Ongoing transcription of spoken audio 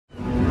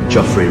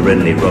Joffrey,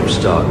 Renly, Robb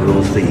Stark, they're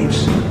all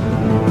thieves.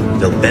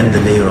 They'll bend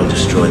the knee or I'll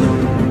destroy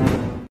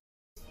them.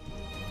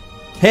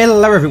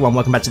 Hello everyone,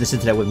 welcome back to the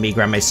Citadel with me,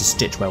 Grand Maester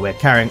Stitch, where we're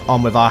carrying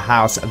on with our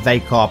House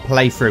Vaekar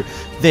playthrough.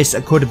 This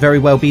could very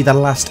well be the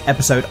last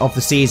episode of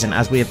the season,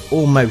 as we have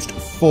almost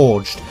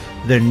forged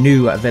the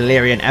new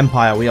Valyrian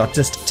Empire. We are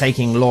just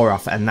taking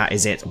Lorath, and that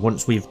is it.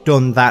 Once we've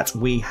done that,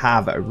 we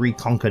have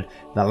reconquered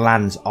the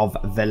lands of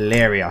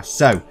Valyria.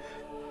 So,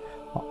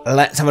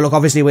 let's have a look.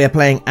 Obviously, we are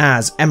playing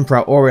as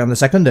Emperor Orion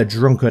II, the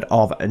drunkard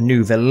of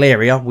New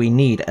Valyria. We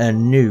need a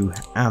new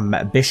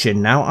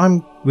ambition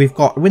now. We've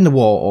got win the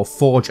war or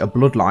forge a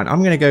bloodline. I'm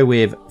going to go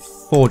with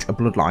forge a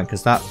bloodline,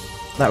 because that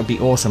would be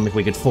awesome if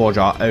we could forge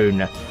our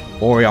own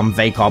Orion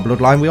Vaekar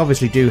bloodline. We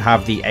obviously do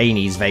have the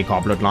Aenys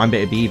Vaekar bloodline, but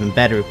it'd be even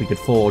better if we could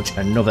forge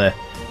another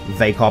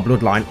Vaekar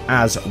bloodline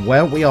as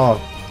well. We are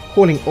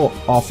calling up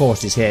our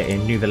forces here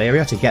in New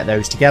Valyria to get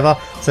those together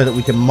so that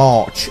we can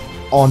march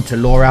on to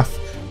Lorath.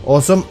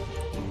 Awesome.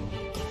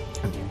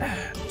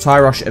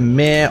 Tyrosh and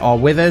Mir are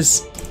with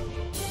us,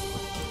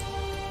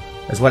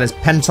 as well as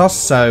Pentos.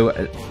 So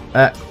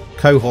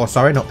Cohor,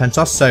 sorry, not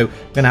Pentos. So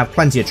we're going to have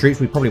plenty of troops.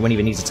 We probably won't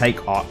even need to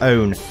take our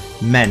own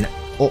men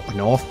up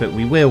north, but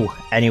we will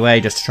anyway,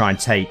 just to try and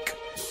take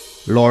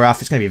Lorath.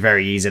 It's going to be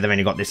very easy. They've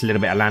only got this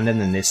little bit of land and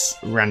then this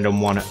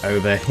random one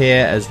over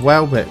here as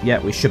well. But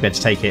yeah, we should be able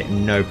to take it,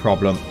 no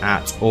problem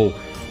at all.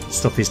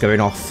 Stuff is going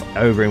off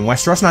over in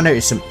Westeros, and I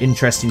noticed some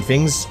interesting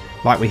things.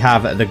 Like we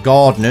have the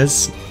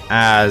Gardeners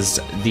as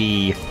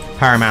the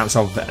Paramounts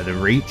of the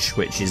Reach,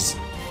 which is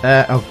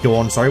of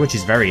Dawn, sorry, which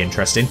is very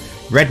interesting.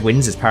 Red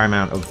Winds is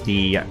Paramount of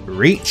the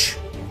Reach,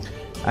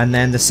 and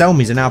then the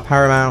Selmies are now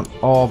Paramount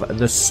of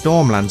the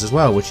Stormlands as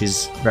well, which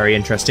is very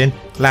interesting.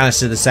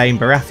 Lannister the same,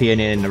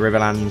 Baratheon in the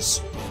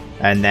Riverlands,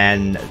 and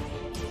then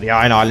the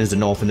Iron Islands, the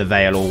North, and the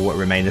Vale all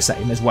remain the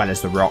same, as well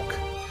as the Rock.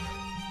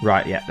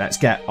 Right, yeah, let's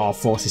get our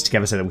forces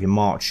together so that we can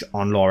march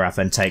on Lorath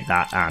and take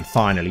that and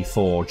finally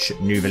forge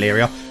New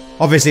Valyria.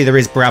 Obviously, there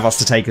is Braavos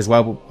to take as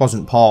well. It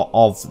wasn't part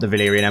of the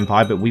Valyrian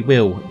Empire, but we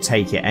will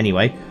take it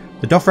anyway.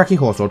 The Dothraki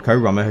Horselord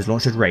Co-Roma has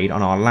launched a raid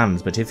on our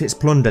lands, but if it's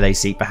plunder they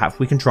seek, perhaps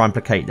we can try and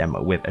placate them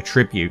with a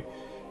tribute.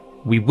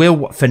 We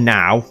will, for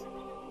now,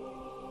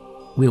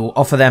 we will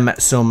offer them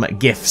some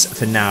gifts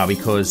for now,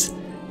 because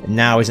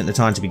now isn't the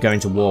time to be going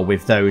to war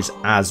with those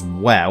as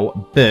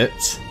well, but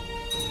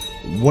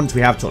once we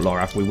have took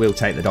Lorath, we will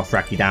take the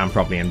Dothraki down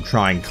probably and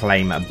try and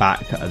claim back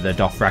the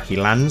Dothraki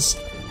lands.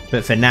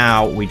 But for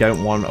now, we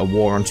don't want a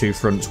war on two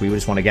fronts. We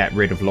just want to get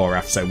rid of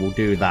Lorath, so we'll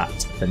do that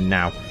for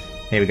now.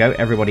 Here we go.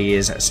 Everybody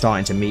is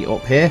starting to meet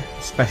up here,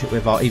 especially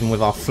with even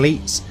with our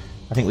fleets.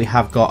 I think we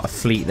have got a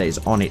fleet that is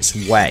on its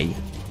way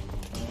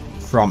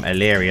from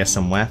Valyria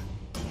somewhere,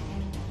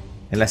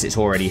 unless it's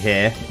already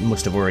here. It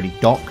must have already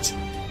docked.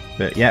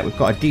 But yeah, we've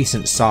got a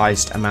decent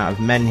sized amount of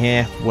men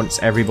here. Once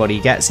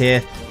everybody gets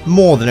here,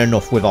 more than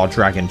enough with our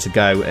dragon to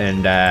go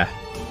and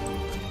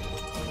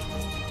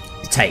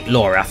take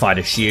Lorath, I'd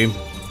assume.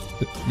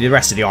 The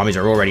rest of the armies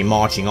are already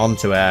marching on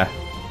to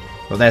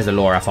well, there's the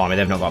Lorath army.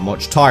 They've not got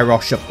much.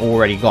 Tyrosh have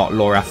already got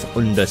Lorath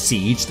under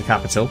siege, the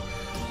capital.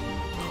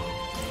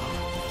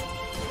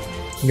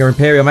 Your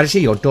Imperial Majesty,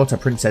 your daughter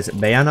Princess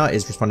Bayana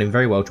is responding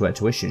very well to her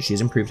tuition. She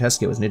has improved her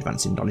skills and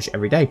advancing knowledge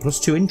every day.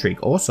 +2 intrigue.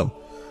 Awesome.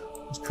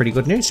 It's pretty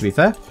good news, to be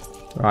fair.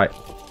 Right.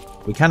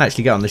 We can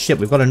actually get on the ship.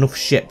 We've got enough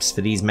ships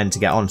for these men to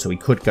get on, so we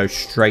could go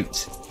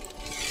straight.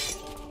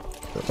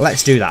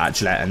 Let's do that,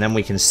 actually, and then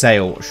we can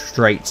sail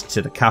straight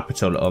to the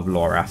capital of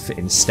Lorath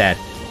instead.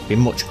 Be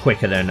much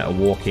quicker than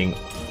walking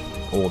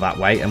all that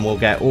way, and we'll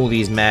get all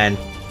these men.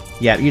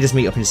 Yeah, you just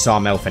meet up in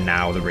Sarmel for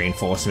now, the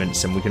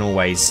reinforcements, and we can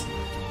always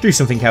do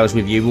something else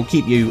with you. We'll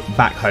keep you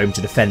back home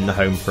to defend the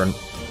home front.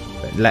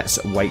 But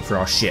let's wait for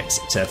our ships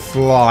to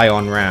fly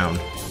on round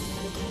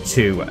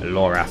to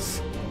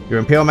Lorath. Your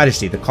Imperial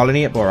Majesty, the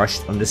colony at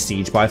Borosh under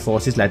siege by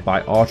forces led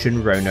by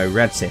Archon Rono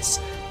Redsis.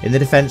 In the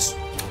defence,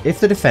 if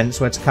the defence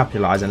were to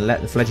capitalise and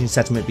let the fledgling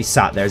settlement be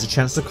sacked, there is a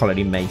chance the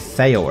colony may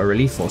fail. A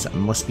relief force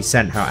must be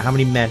sent. How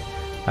many men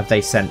have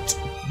they sent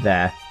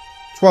there?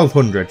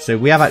 1,200. So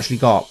we have actually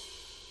got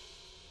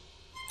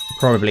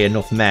probably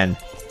enough men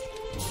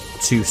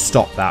to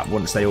stop that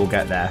once they all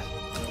get there.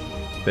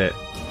 But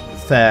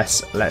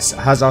first,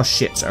 has our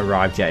ships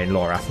arrived yet in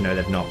Lorath? No,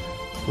 they've not.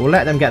 We'll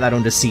let them get that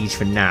under siege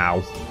for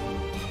now,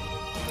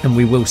 and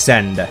we will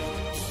send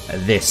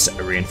this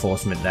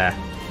reinforcement there.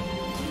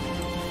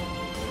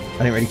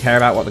 I don't really care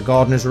about what the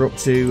Gardeners are up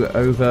to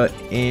over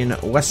in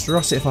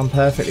Westeros, if I'm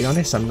perfectly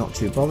honest. I'm not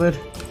too bothered.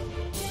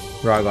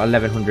 Right, I've got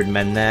 1,100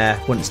 men there.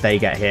 Once they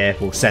get here,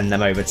 we'll send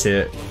them over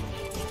to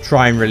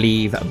try and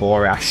relieve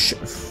Borash.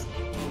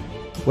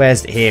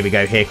 Here we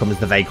go. Here comes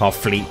the Vaekar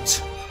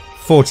fleet.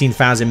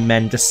 14,000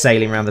 men just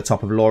sailing around the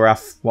top of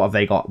Lorath. What have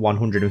they got?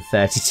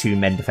 132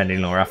 men defending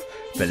Lorath.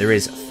 But there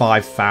is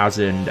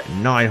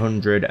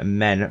 5,900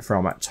 men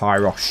from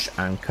Tyrosh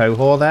and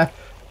Cohor there.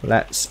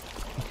 Let's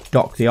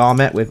dock the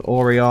Armet with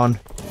Orion,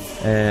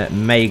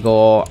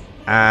 Maegor,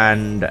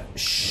 and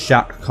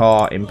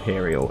Shakkar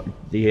Imperial,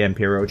 the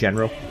Imperial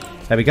General.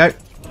 There we go.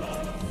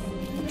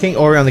 King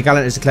Orion the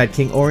Gallant has declared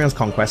King Orion's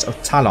conquest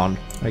of Talon.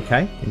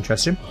 Okay,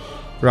 interesting.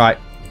 Right.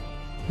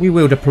 We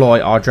will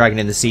deploy our dragon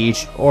in the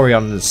siege.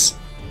 Orion's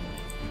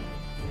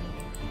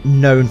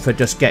known for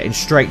just getting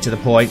straight to the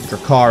point.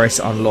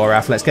 Dracarys on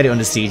Lorath. Let's get it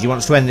under siege. He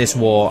wants to end this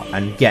war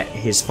and get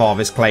his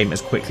father's claim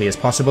as quickly as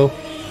possible.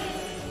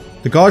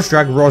 The guards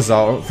drag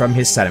Rosal from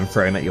his cell and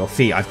throw him at your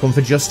feet. I've come for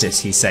justice,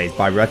 he says.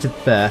 By right of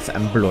birth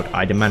and blood,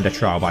 I demand a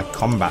trial by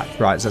combat.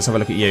 Right, so let's have a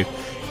look at you.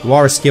 You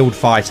are a skilled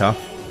fighter.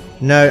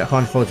 No, I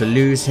can't afford to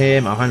lose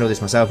him. I'll handle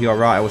this myself. You're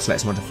right. I will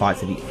select someone to fight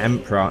for the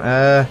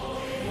Emperor.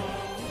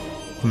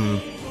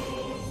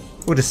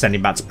 We'll just send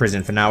him back to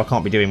prison for now. I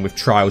can't be doing with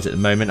trials at the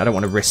moment. I don't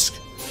want to risk...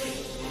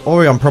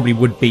 Orion probably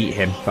would beat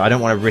him, but I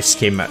don't want to risk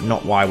him.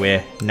 Not why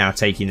we're now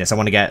taking this. I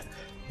want to get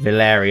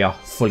Valyria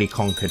fully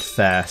conquered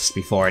first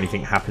before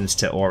anything happens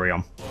to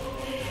Orion.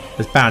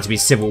 There's bound to be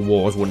civil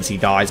wars once he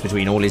dies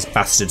between all his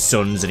bastard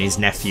sons and his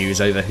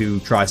nephews over who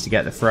tries to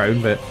get the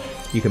throne, but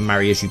you can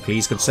marry as you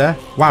please, good sir.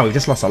 Wow, we've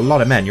just lost a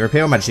lot of men. Your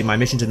Imperial Majesty, my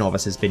mission to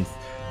Norvus has been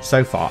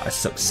so far a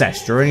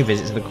success. During a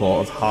visit to the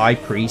court of High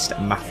Priest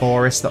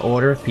Mathoris, the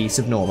Order of Peace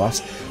of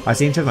Norvus, I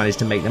seem to have managed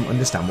to make them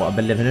understand what a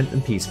benevolent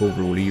and peaceful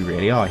ruler you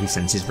really are. He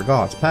sends his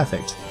regards.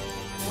 Perfect.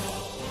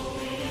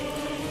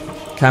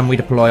 Can we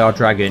deploy our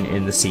dragon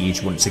in the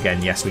siege once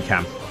again? Yes, we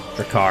can.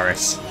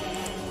 Dracarys.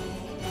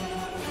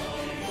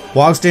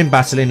 Whilst in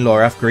battle in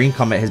Lorath, Green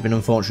Comet has been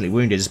unfortunately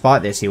wounded.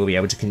 Despite this, he will be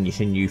able to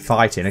continue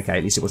fighting. Okay,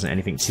 at least it wasn't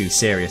anything too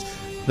serious.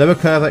 Though a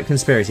covert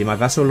conspiracy, my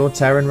vassal Lord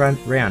Terran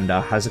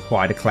Rayanda has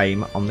acquired a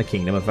claim on the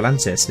Kingdom of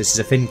Volantis. This is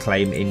a thin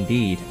claim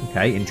indeed.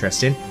 Okay,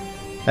 interesting.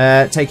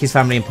 Take his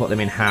family and put them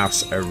in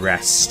house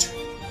arrest.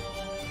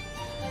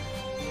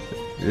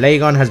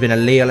 Lagon has been a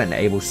loyal and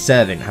able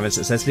servant, having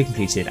successfully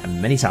completed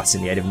many tasks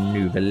in the aid of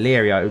New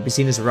Valyria. It would be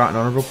seen as a right and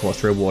honourable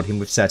course to reward him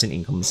with certain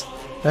incomes.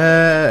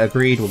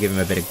 Agreed, we'll give him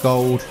a bit of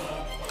gold.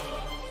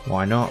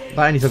 Why not?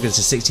 That only took us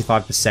to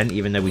 65%,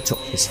 even though we took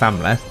his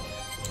family.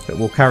 But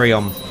we'll carry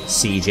on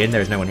sieging.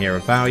 There is no one here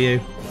of value.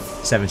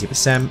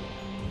 70%.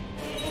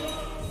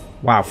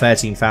 Wow,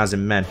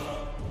 13,000 men.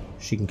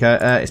 She can...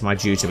 it's my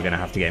duty we're going to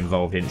have to get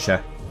involved in, she?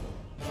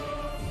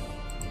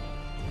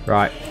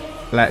 Right.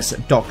 Let's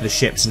dock the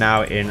ships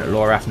now in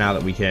Lorath now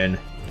that we can...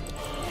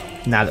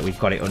 Now that we've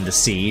got it under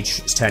siege.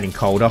 It's turning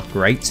colder.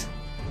 Great.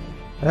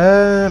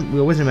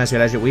 We'll Wisdom Mercy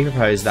Leisure. We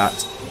propose that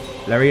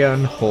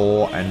Lerion,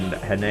 Hor, and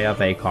Henea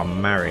Vaekar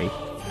marry.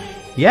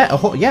 Yeah,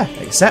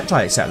 I accept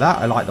that.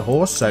 I like the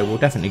horse, so we'll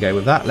definitely go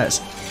with that.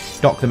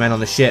 Let's dock the men on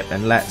the ship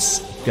and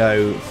let's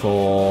go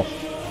for...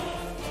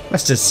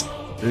 Let's just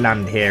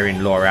land here in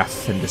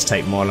Lorath and just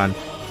take more land.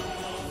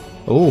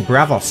 Oh,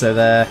 Bravos, so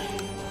they're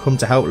come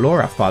to help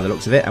Lorath by the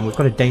looks of it, and we've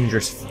got a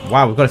dangerous...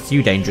 Wow, we've got a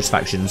few dangerous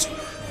factions.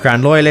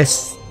 Crown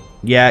Loyalists,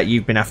 yeah,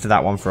 you've been after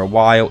that one for a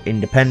while.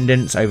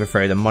 Independence,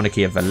 overthrow the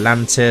monarchy of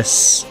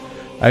Volantis,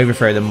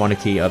 overthrow the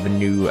monarchy of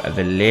New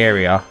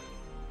Valyria.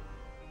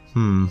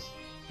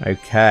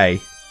 Okay.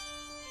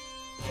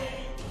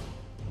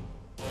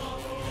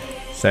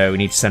 So we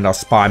need to send our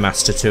spy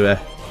master to a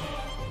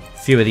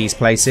few of these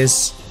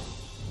places.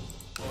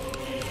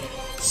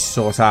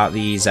 Sort out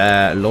these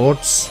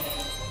lords.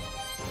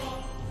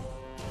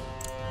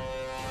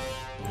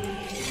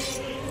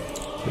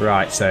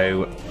 Right,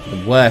 so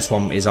the worst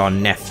one is our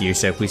nephew.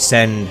 So if we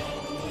send...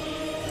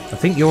 I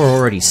think you're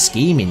already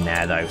scheming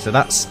there, though. So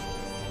that's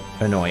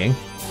annoying.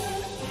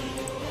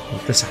 We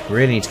just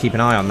really need to keep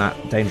an eye on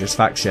that dangerous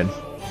faction.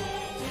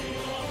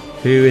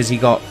 Who has he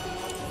got?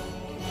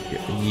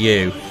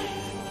 You.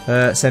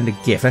 Send a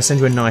gift. Let's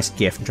send you a nice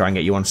gift and try and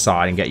get you on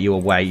side and get you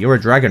away. You're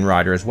a dragon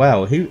rider as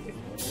well.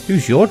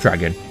 Who's your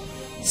dragon?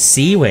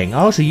 Seawing.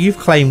 Oh, so you've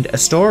claimed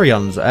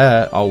Astorion's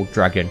old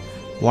dragon.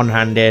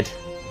 One-handed.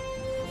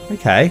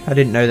 Okay, I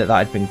didn't know that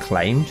had been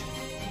claimed.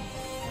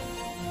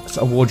 Let's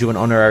award you an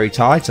honorary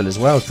title as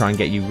well. Try and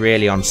get you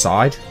really on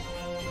side.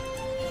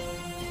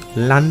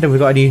 Lander, we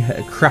got any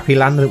crappy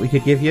lander that we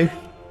could give you?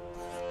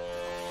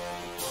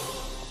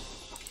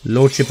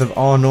 Lordship of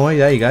Arnoy,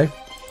 there you go.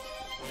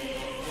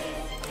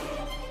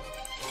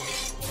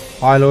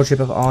 High Lordship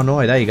of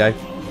Arnoy, there you go.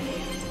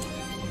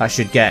 That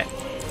should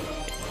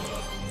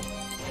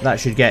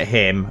get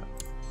him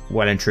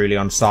well and truly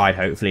on side,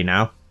 hopefully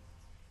now.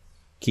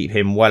 Keep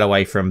him well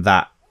away from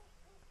that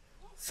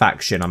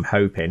faction, I'm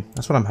hoping.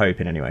 That's what I'm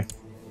hoping anyway.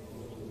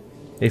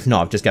 If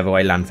not, I've just gave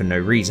away land for no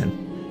reason,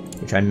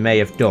 which I may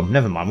have done.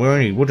 Never mind,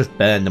 we'll just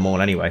burn them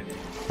all anyway.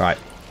 Right,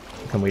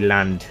 can we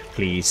land,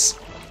 please,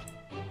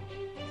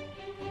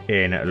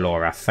 in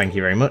Lorath? Thank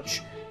you very much.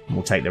 And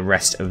we'll take the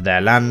rest of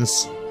their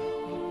lands.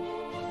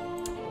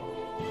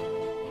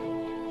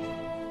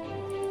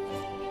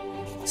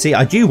 See,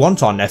 I do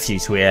want our nephew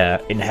to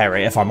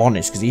inherit, if I'm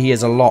honest, because he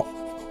is a lot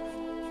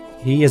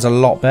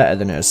better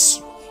than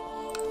us.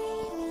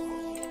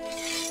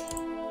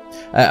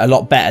 A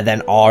lot better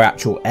than our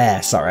actual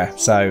heir, sorry.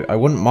 So I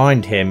wouldn't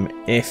mind him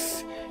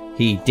if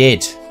he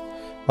did.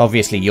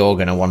 Obviously, you're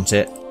going to want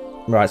it.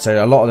 Right,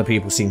 so a lot of the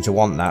people seem to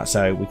want that,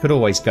 so we could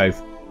always go...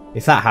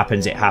 If that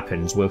happens, it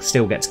happens. We'll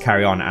still get to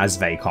carry on as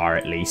Vaekar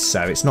at least,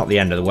 so it's not the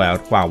end of the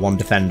world. Wow, one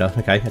defender.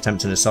 Okay,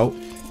 attempt an assault.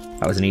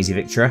 That was an easy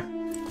victory.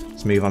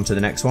 Let's move on to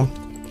the next one.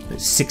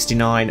 It's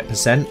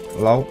 69%.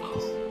 Lol.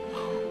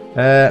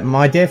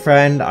 My dear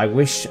friend, I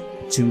wish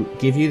to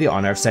give you the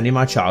honour of sending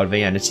my child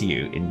Vienna to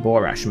you in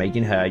Borash,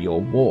 making her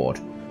your ward.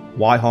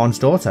 Whitehorn's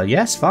daughter.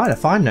 Yes, fine. A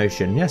fine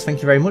notion. Yes,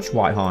 thank you very much,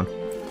 Whitehorn.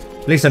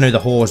 At least I know the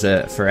whores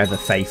are forever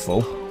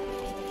faithful.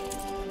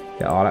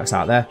 Get Arlax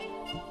out there.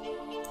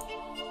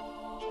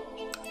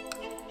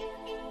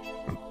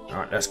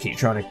 Alright, let's keep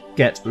trying to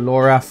get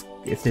Lorath.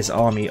 If this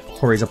army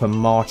hurries up and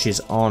marches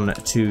on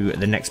to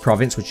the next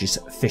province, which is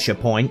Fisher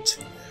Point.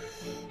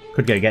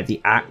 Could go get the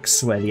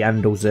axe where the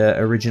Andals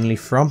are originally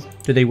from.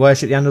 Do they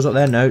worship the Andals up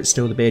there? No, it's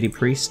still the bearded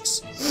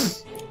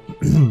priests.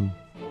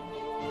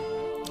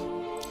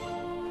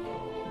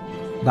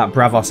 That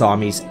Bravos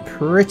army's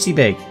pretty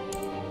big.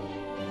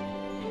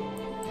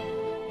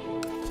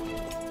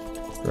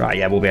 Right,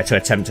 yeah, we'll be able to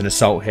attempt an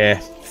assault here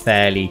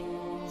fairly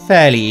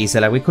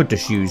easily. We could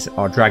just use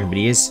our dragon, but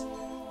he is.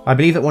 I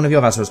believe that one of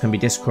your vassals can be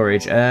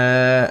discouraged.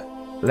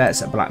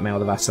 Let's blackmail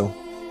the vassal.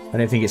 I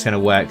don't think it's going to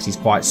work because he's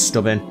quite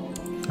stubborn.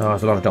 Oh,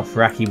 there's a lot of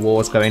Dothraki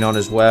wars going on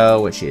as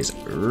well, which is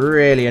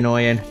really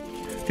annoying.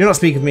 Do not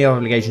speak of me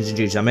obligations and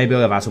duties. I may be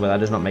your vassal, but that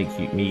does not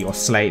make me your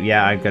slave.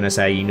 Yeah, I'm going to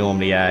say he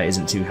normally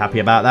isn't too happy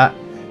about that.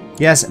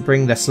 Yes,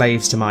 bring the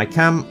slaves to my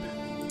camp.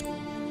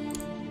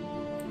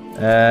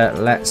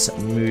 Let's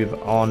move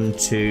on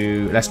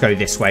to... Let's go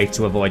this way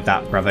to avoid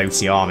that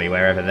Bravosi army,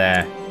 wherever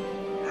they're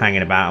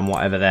hanging about and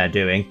whatever they're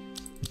doing.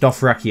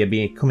 Dothraki are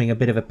becoming a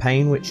bit of a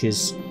pain, which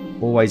is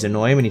always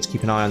annoying. We need to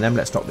keep an eye on them.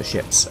 Let's dock the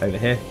ships over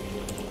here.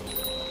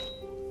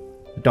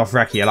 The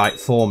Dothraki are like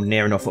formed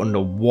near enough under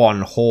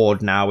one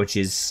horde now, which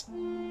is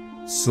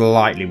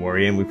slightly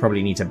worrying. We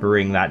probably need to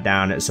bring that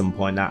down at some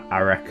point, that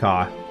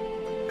Arakar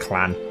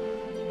clan.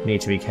 Need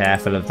to be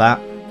careful of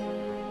that.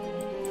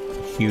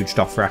 Huge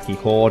Dothraki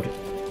horde.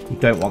 We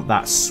don't want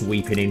that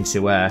sweeping into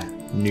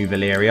New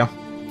Valyria.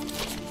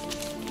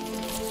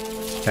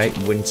 Okay,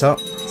 winter.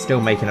 Still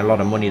making a lot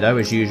of money though,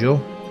 as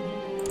usual.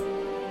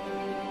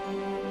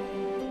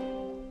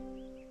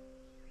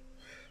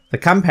 The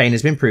campaign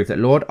has been proved that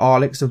Lord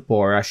Arlix of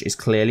Borash is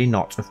clearly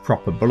not of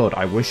proper blood.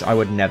 I wish I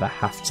would never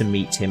have to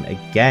meet him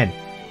again.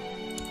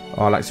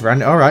 Arlix of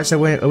Rand. Alright,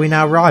 so are we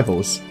now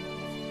rivals?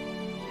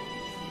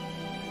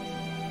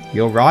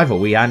 Your rival.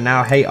 We are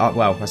now hate our...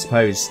 Well, I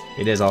suppose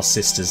it is our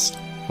sister's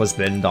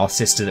husband. Our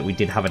sister that we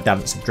did have a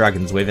dance of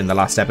dragons with in the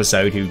last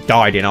episode, who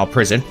died in our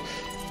prison.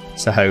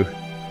 So...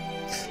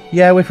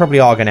 yeah, we probably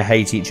are going to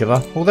hate each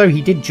other. Although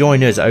he did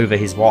join us over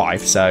his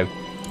wife, so...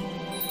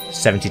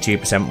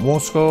 72%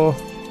 war score.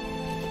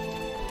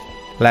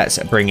 Let's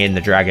bring in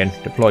the dragon.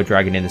 Deploy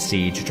dragon in the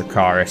siege.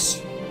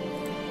 Dracarys.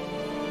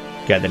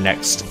 Get the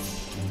next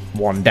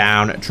one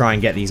down. Try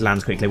and get these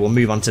lands quickly. We'll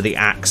move on to the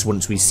axe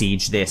once we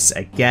siege this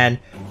again.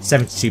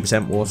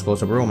 72% war score,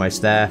 so we're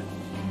almost there.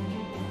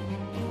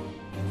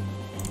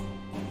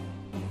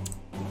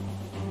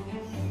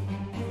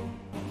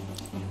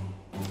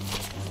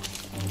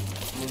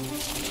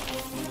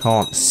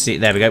 Can't see.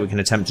 There we go. We can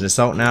attempt an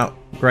assault now.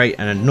 Great.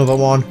 And another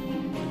one.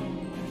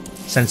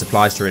 Send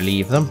supplies to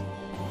relieve them.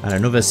 And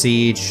another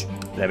siege.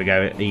 There we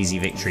go. Easy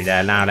victory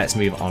there. Now let's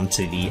move on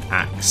to the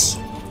axe.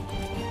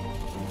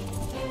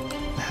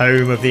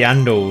 Home of the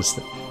Andals.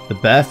 The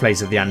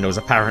birthplace of the Andals,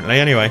 apparently.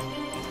 Anyway.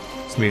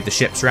 Let's move the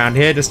ships around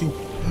here just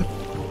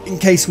in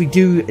case we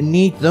do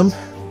need them.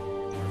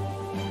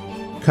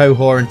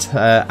 Qohor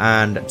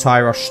and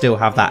Tyrosh still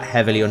have that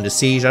heavily under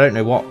siege. I don't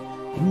know what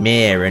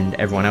Mir and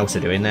everyone else are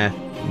doing there.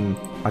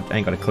 I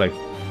ain't got a clue.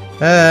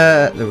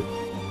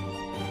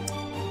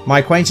 My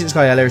acquaintance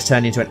Gaella has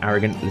turned into an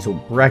arrogant little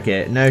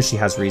braggart. No, she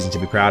has reason to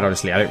be proud.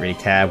 Honestly, I don't really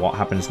care what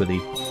happens with the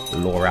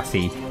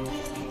Lorathi.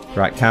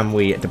 Right, can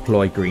we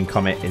deploy Green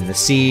Comet in the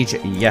siege?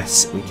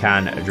 Yes, we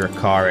can.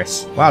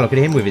 Dracarys. Wow, look at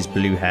him with his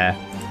blue hair.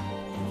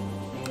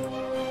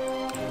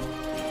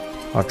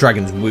 Our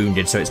dragon's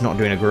wounded, so it's not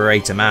doing a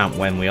great amount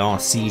when we are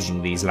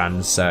sieging these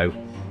lands, so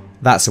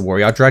that's a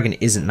worry. Our dragon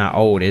isn't that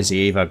old, is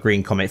he? Either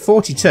Green Comet.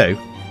 42.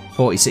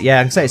 46.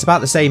 Yeah, I can say it's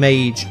about the same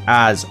age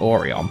as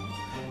Orion.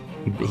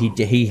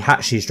 He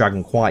hatched his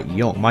dragon quite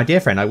young. My dear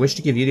friend, I wish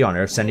to give you the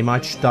honour of sending my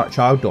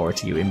child Dora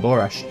to you in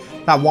Borash.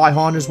 That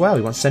Whitehorn as well.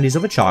 He wants to send his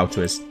other child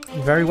to us.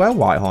 Very well,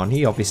 Whitehorn.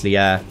 He obviously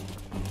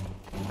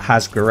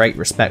has great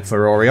respect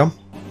for Orion.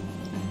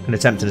 Can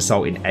attempt an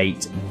assault in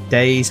 8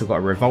 days. We've got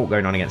a revolt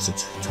going on against the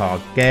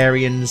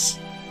Targaryens.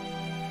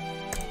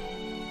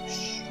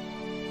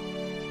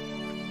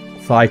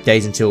 5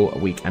 days until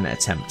we can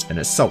attempt an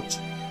assault.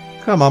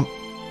 Come on.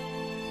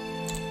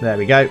 There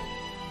we go.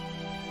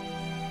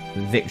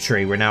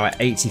 Victory. We're now at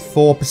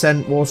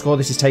 84% war score.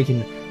 This is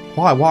taking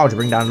quite a while to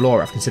bring down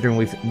Lorath, considering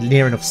we've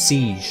near enough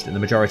sieged the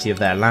majority of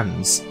their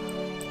lands.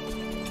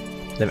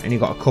 They've only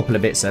got a couple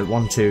of bits.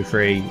 1, 2,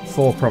 3,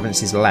 4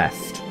 provinces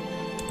left.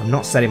 I'm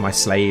not selling my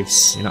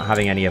slaves. You're not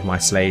having any of my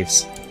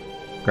slaves.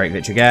 Great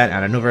victory again.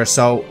 And another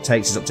assault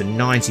takes us up to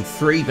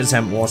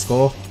 93% war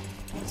score.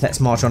 Let's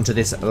march on to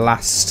this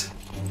last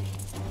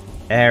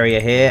area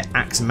here.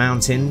 Axe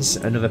Mountains.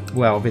 Another,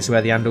 well, obviously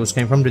where the Andals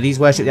came from. Do these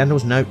worship the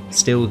Andals? Nope.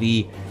 Still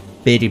the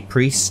bearded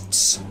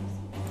priests.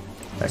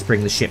 Let's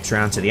bring the ships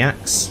around to the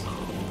axe.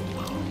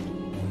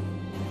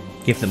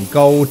 Give them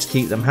gold to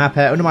keep them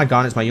happy. Under my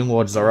garnets, my young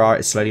warder Zora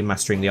is slowly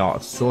mastering the art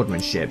of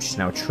swordsmanship. She's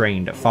now a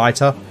trained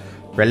fighter.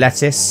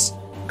 Reletis,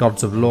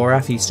 gods of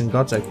Lorath, eastern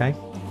gods, okay.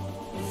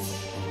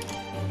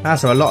 Ah,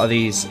 so a lot of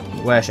these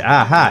worship.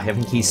 Aha, I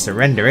think he's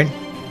surrendering.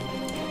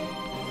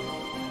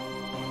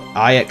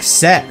 I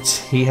accept.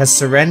 He has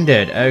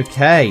surrendered.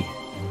 Okay.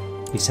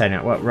 He's heading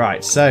out. Well,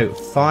 right, so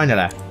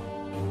finally,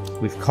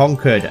 we've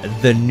conquered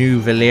the new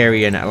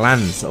Valyrian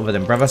lands. Other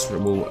than Bravos,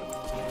 we'll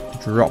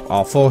drop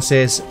our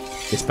forces.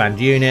 Disband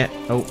unit.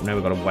 Oh, no,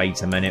 we've got to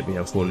wait a minute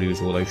because we'll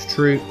lose all those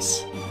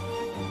troops.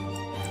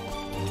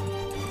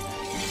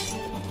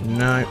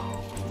 No.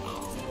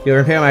 Your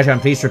Imperial Majesty, I'm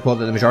pleased to report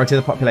that the majority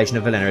of the population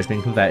of Valyria has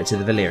been converted to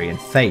the Valyrian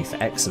faith.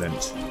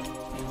 Excellent.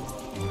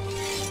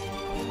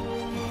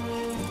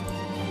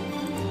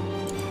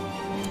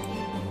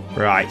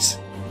 Right.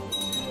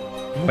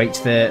 Wait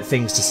for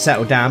things to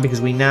settle down because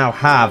we now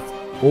have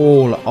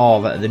all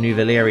of the new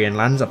Valyrian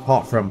lands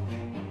apart from...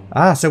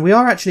 Ah, so we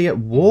are actually at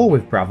war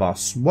with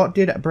Bravos. What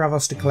did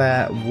Bravos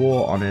declare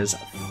war on us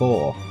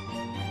for?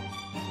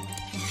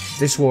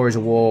 This war is a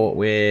war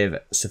with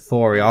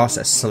Sephorios,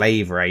 a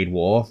slave raid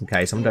war.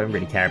 Okay, so I don't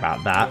really care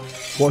about that.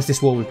 What's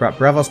this war with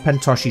Bravos?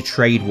 Pentoshi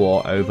trade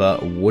war over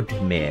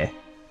Woodmere.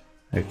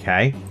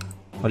 Okay,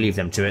 I'll leave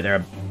them to it.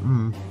 They're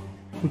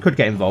we could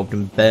get involved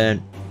and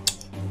burn.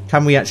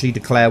 Can we actually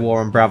declare war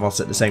on Bravos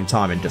at the same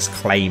time and just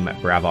claim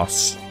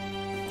Bravos?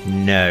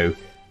 No.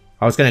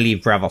 I was going to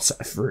leave Bravos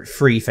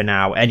free for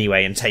now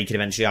anyway and take it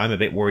eventually. I'm a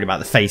bit worried about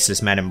the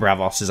faceless men and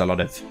Bravos. There's a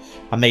lot of...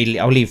 I'll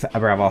leave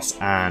Bravos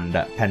and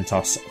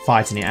Pentos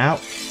fighting it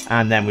out.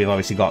 And then we've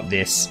obviously got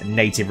this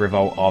native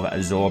revolt of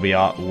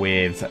Zorbia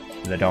with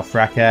the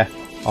Dothraki.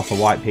 Offer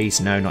white peace.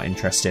 No, not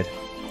interested.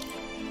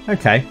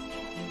 Okay.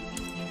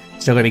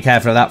 Still going to be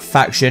careful of that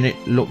faction. It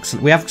looks...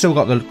 We have still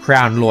got the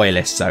Crown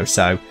Loyalists though,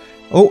 so...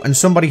 Oh, and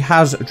somebody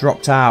has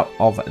dropped out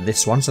of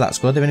this one, so that's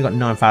good. They've only got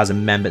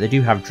 9,000 men, but they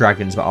do have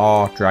dragons, but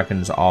our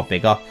dragons are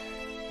bigger.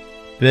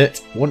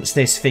 But once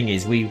this thing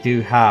is, we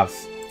do have...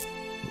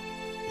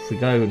 If we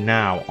go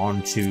now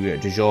onto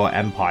de jure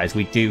empires,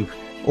 we do...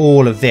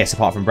 All of this,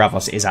 apart from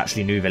Bravos, is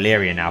actually New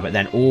Valyria now, but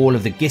then all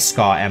of the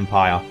Giscar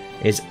Empire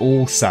is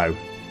also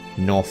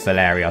North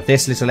Valyria.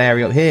 This little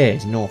area up here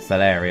is North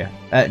Valyria.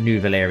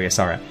 New Valyria,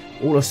 sorry.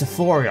 All of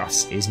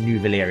Sephorios is New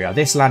Valyria.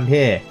 This land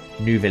here...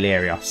 New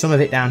Valyria. Some of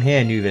it down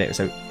here, New Valyria.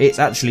 So it's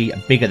actually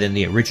bigger than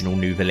the original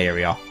New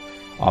Valyria.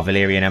 Our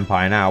Valyrian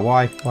Empire now.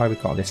 Why we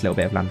got this little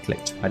bit of land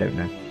clicked? I don't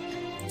know.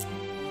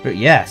 But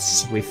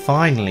yes, we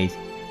finally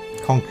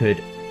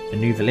conquered a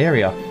New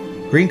Valyria.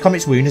 Green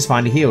Comet's wound is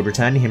finally healed,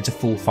 returning him to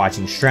full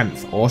fighting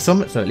strength.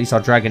 Awesome. So at least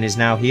our dragon is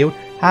now healed.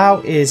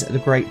 How is the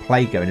Great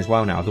Plague going as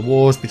well now? The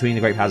wars between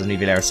the Great Powers of New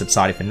Valyria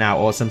subsided for now.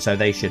 Awesome. So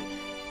they should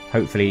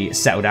hopefully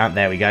settle down.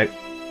 There we go.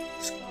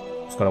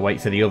 Just got to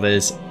wait for the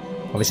others.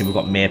 Obviously, we've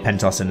got Mir,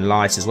 Pentos, and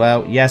Light as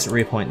well. Yes,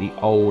 reappoint the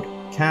old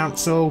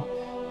council.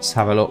 Let's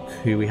have a look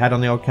who we had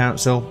on the old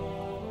council.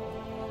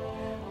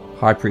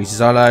 High Priest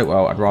Zolo.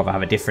 Well, I'd rather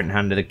have a different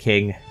hand of the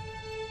king.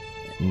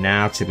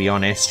 Now, to be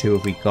honest, who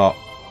have we got?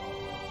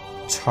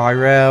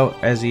 Tyrell,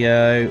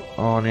 Ezio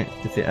on it.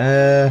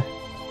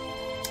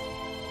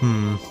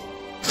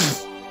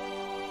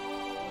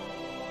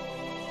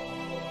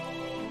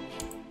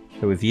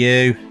 Go with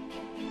you.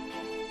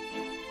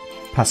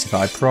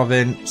 Pacify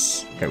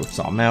province. Go with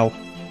Sarmel.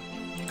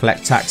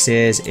 Collect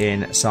taxes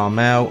in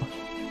Sarmel.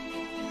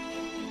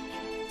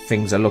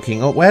 Things are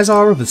looking up. Where's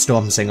our other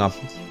Storm Singer?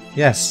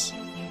 Yes.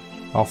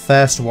 Our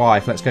first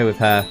wife. Let's go with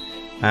her.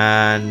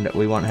 And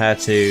we want her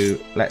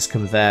to... Let's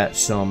convert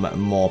some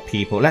more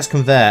people. Let's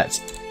convert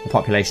the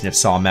population of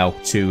Sarmel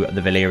to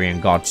the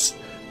Valyrian gods.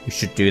 We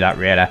should do that,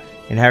 really.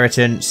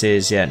 Inheritance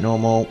is, yeah,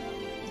 normal.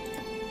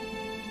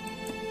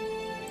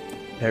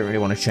 Don't really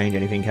want to change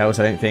anything else,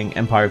 I don't think.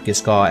 Empire of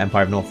Giscar,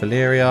 Empire of North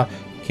Valyria,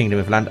 Kingdom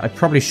of Land. I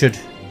probably should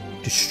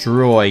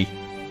destroy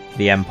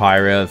the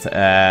Empire of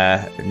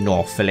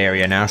North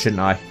Valyria now,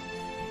 shouldn't I?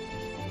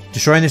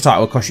 Destroying this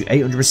title will cost you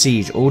 800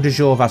 siege. All de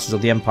jure vassals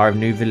of the Empire of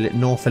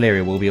North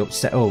Valyria will be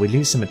upset. Oh, we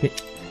lose some a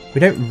bit. We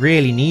don't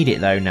really need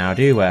it though now,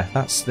 do we?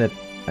 That's the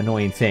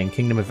annoying thing.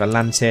 Kingdom of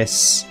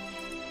Atlantis.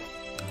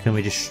 Can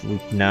we just...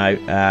 No.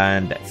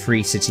 And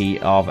Free City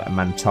of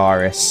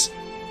Mantaris.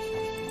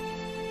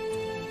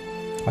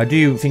 I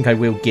do think I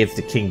will give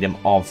the Kingdom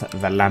of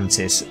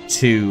Valantis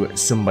to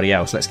somebody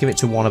else. Let's give it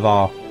to one of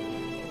our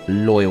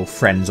loyal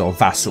friends or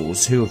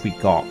vassals. Who have we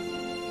got?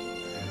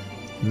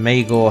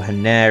 Maegor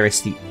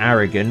Haenerys the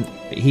Arrogant.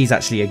 But he's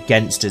actually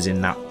against us in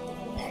that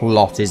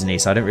plot, isn't he?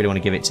 So I don't really want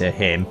to give it to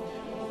him.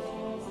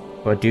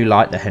 But I do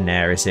like the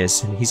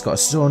Haeneryses. And he's got a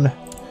son.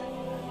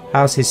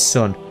 How's his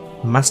son?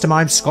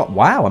 Mastermind Scott.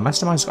 Wow, a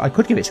Mastermind Scott. I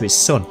could give it to his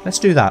son. Let's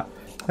do that.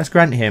 Let's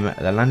grant him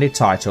the landed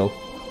title.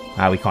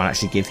 We can't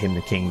actually give him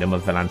the Kingdom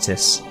of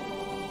Valantis.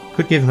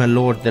 Could give him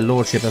the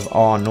Lordship of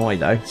Arnoy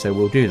though, so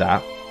we'll do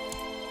that.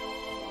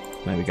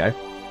 There we go.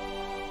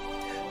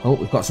 Oh,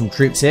 we've got some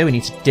troops here. We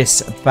need to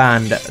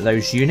disband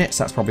those units.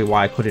 That's probably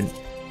why I couldn't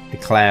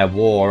declare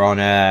war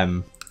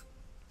on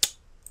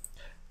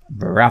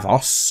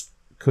Bravos.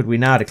 Could we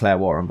now declare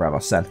war on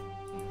Bravos then?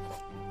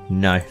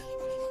 No.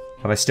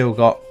 Have I still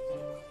got...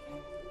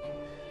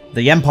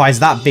 The Empire's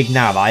that big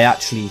now that I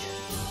actually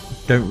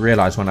don't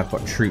realise when I've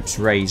got troops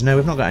raised. No,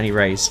 we've not got any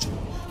raised.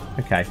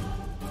 Okay.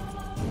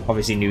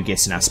 Obviously, New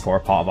Gisinaspor are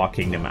part of our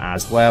kingdom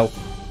as well.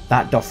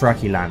 That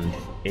Dothraki land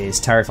is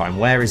terrifying.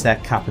 Where is their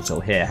capital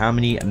here? How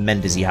many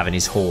men does he have in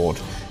his horde?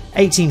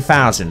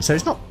 18,000. So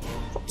it's not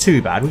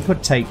too bad. We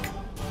could take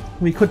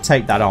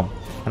that on,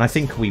 and I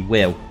think we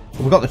will.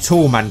 We've got the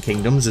Tallman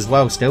kingdoms as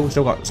well. We've still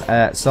got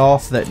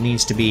Sarth that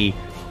needs to be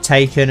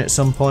taken at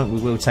some point.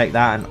 We will take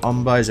that, and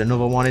Umbo is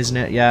another one, isn't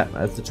it? Yeah,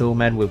 of the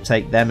Tallmen, we'll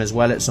take them as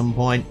well at some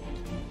point.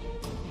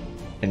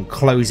 And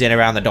close in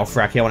around the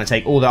Dothraki. I want to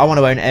take all the... I want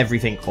to own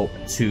everything up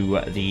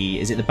to the...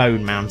 Is it the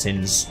Bone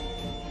Mountains?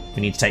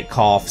 We need to take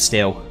Karth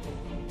still.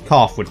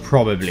 Karth would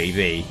probably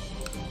be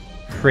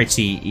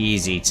pretty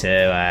easy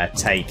to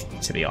take,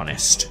 to be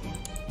honest.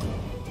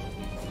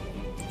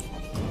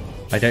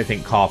 I don't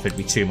think Karth would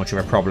be too much of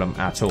a problem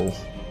at all.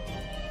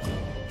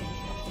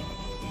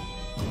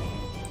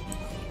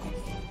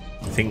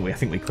 I think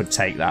we could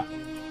take that.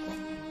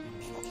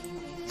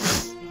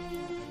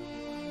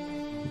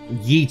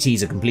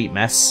 Yeety's a complete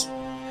mess.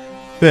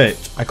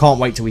 But I can't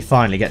wait till we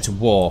finally get to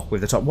war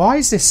with the top. Why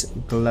is this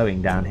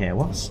glowing down here?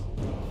 What's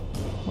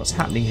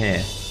happening here?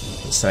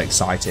 It's so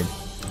exciting.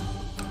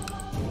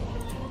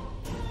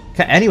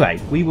 Okay,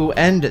 anyway, we will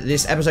end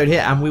this episode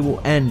here, and we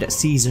will end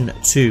Season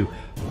 2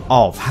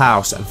 of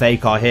House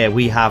Vaekar here.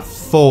 We have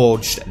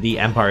forged the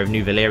Empire of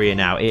New Valyria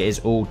now. It is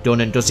all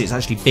done and dusted. It's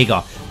actually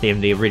bigger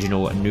than the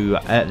original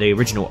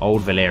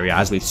old Valyria,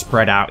 as we've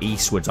spread out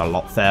eastwards a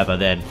lot further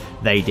than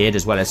they did,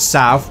 as well as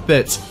south.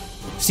 But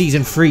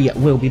Season 3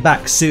 will be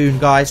back soon,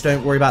 guys.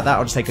 Don't worry about that.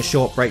 I'll just take a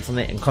short break from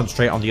it and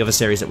concentrate on the other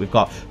series that we've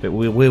got. But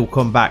we will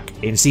come back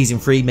in Season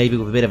 3, maybe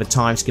with a bit of a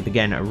time skip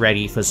again,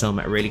 ready for some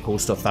really cool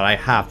stuff that I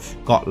have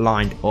got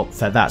lined up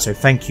for that. So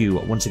thank you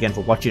once again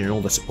for watching and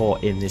all the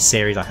support in this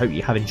series. I hope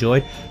you have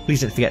enjoyed.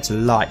 Please don't forget to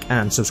like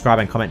and subscribe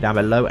and comment down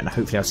below. And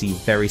hopefully I'll see you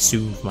very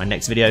soon for my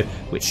next video,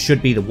 which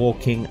should be the War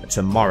King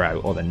tomorrow,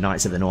 or the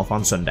Knights of the North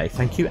on Sunday.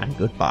 Thank you and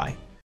goodbye.